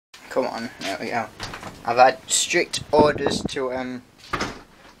Come on, there we go. I've had strict orders to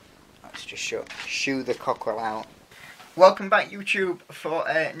let's just shoo the cockerel out. Welcome back, YouTube, for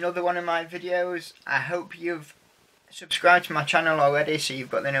another one of my videos. I hope you've subscribed to my channel already, so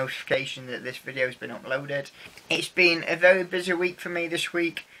you've got the notification that this video has been uploaded. It's been a very busy week for me this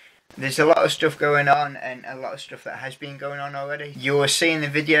week. There's a lot of stuff going on, and a lot of stuff that has been going on already. You will see in the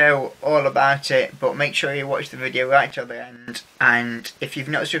video all about it, but make sure you watch the video right till the end. And if you've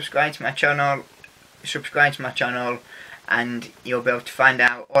not subscribed to my channel, subscribe to my channel, and you'll be able to find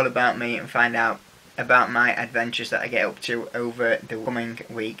out all about me and find out about my adventures that I get up to over the coming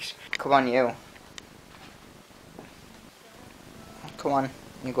weeks. Come on, you. Come on,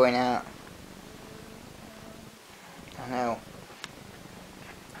 you're going out. I know.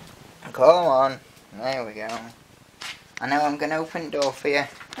 Come on. There we go. I know, I'm going to open the door for you.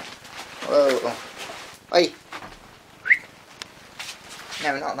 Whoa. Oi.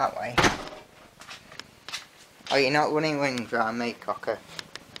 No, not that way. Oh, you're not running wings round me, cocker.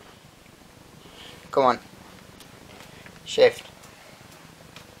 Come on. Shift.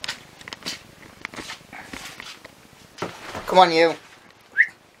 Come on, you.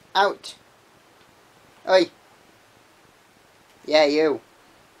 Out. Oi. Yeah, you.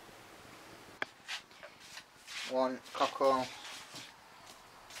 One cockerel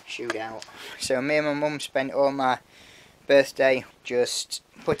shootout. So me and my mum spent all my birthday just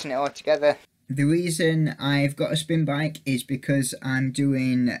putting it all together. The reason I've got a spin bike is because I'm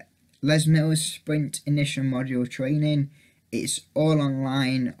doing Les Mills Sprint Initial Module training. It's all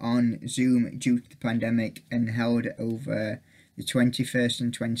online on Zoom due to the pandemic and held over the 21st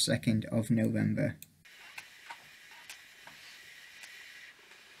and 22nd of November.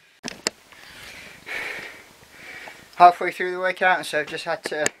 Halfway through the workout, so I've just had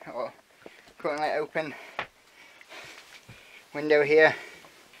to currently open window here.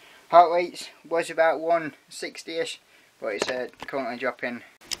 Heart rate was about 160ish, but it's currently dropping.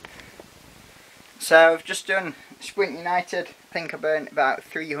 So I've just done Sprint United. I think I burnt about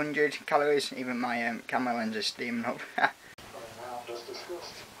 300 calories. Even my camera lens is steaming up.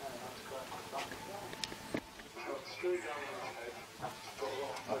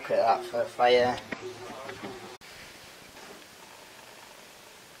 Look at that for fire.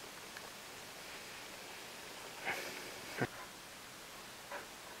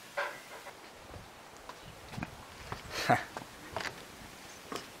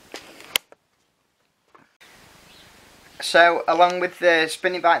 So along with the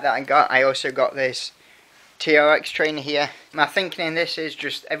spinning bike that I got, I also got this TRX trainer here. My thinking in this is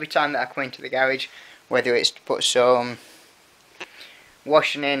just every time that I come into the garage, whether it's to put some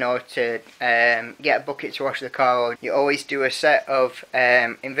washing in or to get a bucket to wash the car, you always do a set of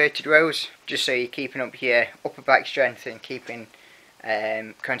inverted rows, just so you're keeping up your upper back strength and keeping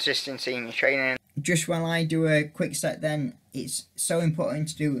consistency in your training. Just while I do a quick set then, it's so important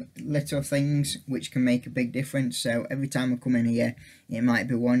to do little things which can make a big difference. So every time I come in here, it might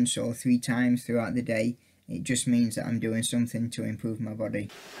be once or 3 times throughout the day. It just means that I'm doing something to improve my body.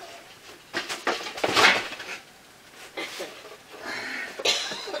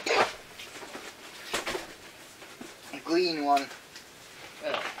 A green one.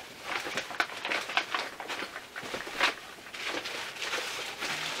 Oh.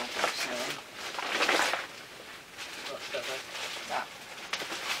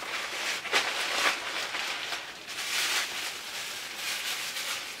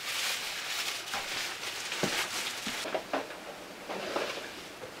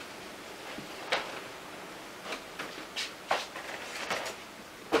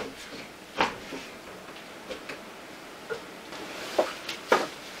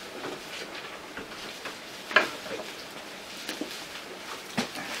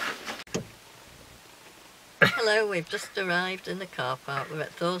 Hello, we've just arrived in the car park. We're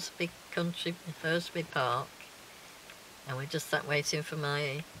at Thoresby Park, and we're just sat waiting for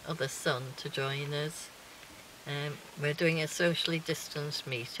my other son to join us. We're doing a socially distanced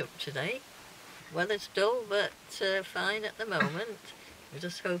meet-up today. Weather's dull, but fine at the moment. We're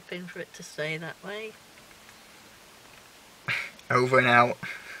just hoping for it to stay that way. Over and out.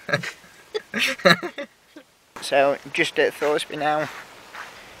 So, just at Thoresby now.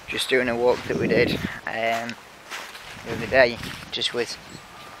 Just doing a walk that we did the other day, just with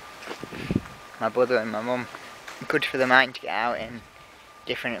my brother and my mum. Good for the mind to get out in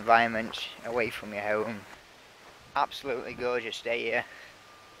different environments, away from your home. Absolutely gorgeous day here.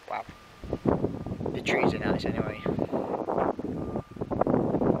 Wow. The trees are nice anyway.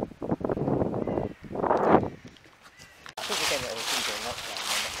 I think we came over to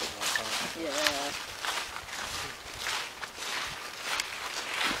lockdown. Yeah.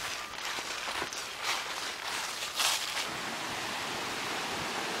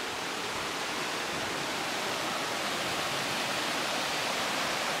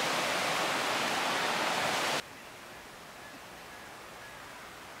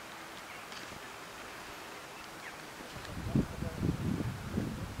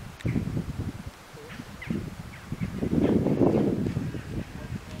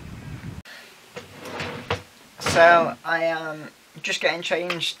 So I am just getting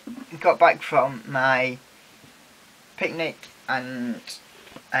changed. Got back from my picnic and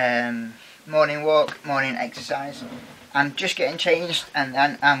morning walk, morning exercise. I'm just getting changed and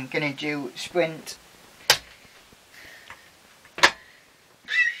then I'm going to do sprint.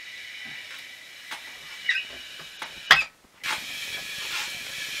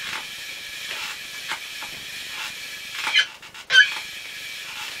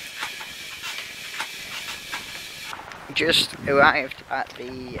 Just arrived at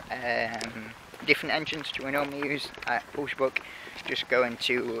the different entrance to we normally use at Pulsebrook. Just going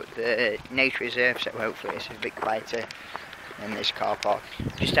to the nature reserve, so hopefully it's a bit quieter than this car park.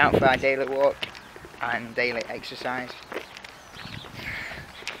 Just out for our daily walk and daily exercise.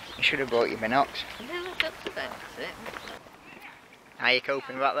 You should have brought your binocs. No, I've got the box it. How are you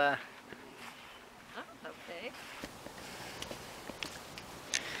coping back there? Oh, okay.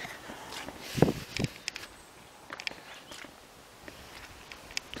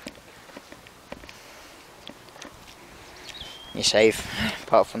 You're safe,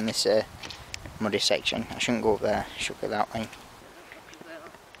 apart from this muddy section. I shouldn't go up there, I should go that way.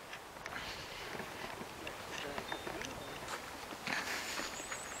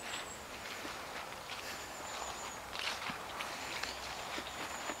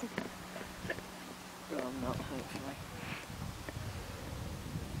 Well, I'm not, hopefully.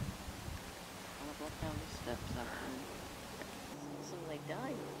 I'll walk down the steps after suddenly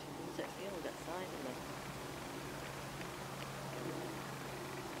died. So it's the older side of me.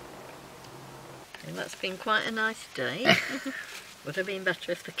 And that's been quite a nice day. Would have been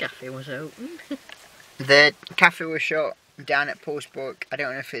better if the cafe was open. The cafe was shut down at Pulsebrook. I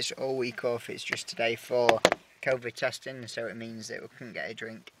don't know if it's all week or if it's just today for COVID testing, so it means that we couldn't get a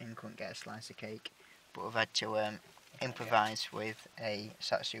drink and couldn't get a slice of cake. But we've had to improvise with a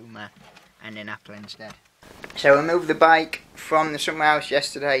satsuma and an apple instead. So we moved the bike from the summer house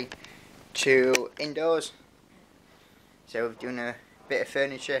yesterday to indoors. So we've done a bit of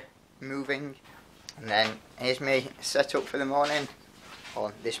furniture moving. And then here's me set up for the morning,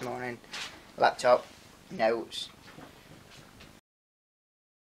 or this morning. Laptop, notes.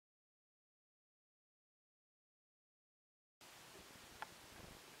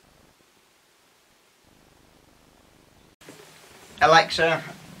 Alexa,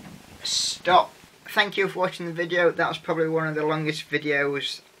 stop. Thank you for watching the video. That was probably one of the longest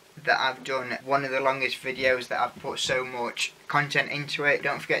videos that I've done. One of the longest videos that I've put so much content into it.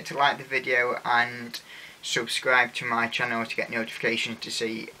 Don't forget to like the video and subscribe to my channel to get notifications to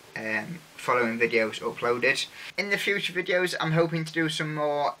see following videos uploaded. In the future videos I'm hoping to do some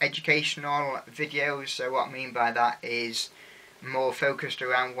more educational videos. So what I mean by that is more focused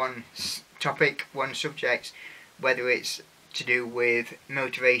around one topic, one subject, whether it's to do with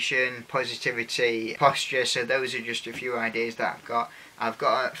motivation, positivity, posture. So those are just a few ideas that I've got. I've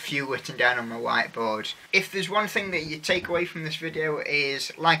got a few written down on my whiteboard. If there's one thing that you take away from this video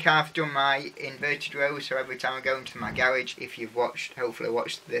is, like I've done my inverted row, so every time I go into my garage, if you've hopefully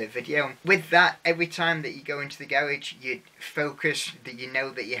watched the video, with that, every time that you go into the garage, you focus that you know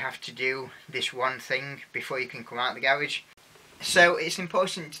that you have to do this one thing before you can come out of the garage. So it's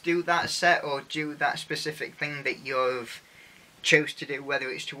important to do that set or do that specific thing that you've chose to do, whether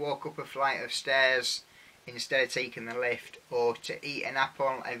it's to walk up a flight of stairs instead of taking the lift, or to eat an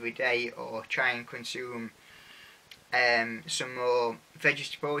apple every day, or try and consume some more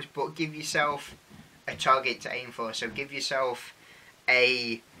vegetables, but give yourself a target to aim for. So give yourself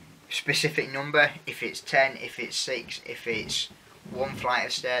a specific number, if it's 10, if it's 6, if it's one flight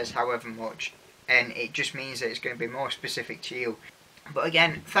of stairs, however much, and it just means that it's going to be more specific to you. But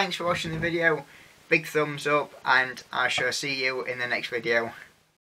again, thanks for watching the video, big thumbs up, and I shall see you in the next video.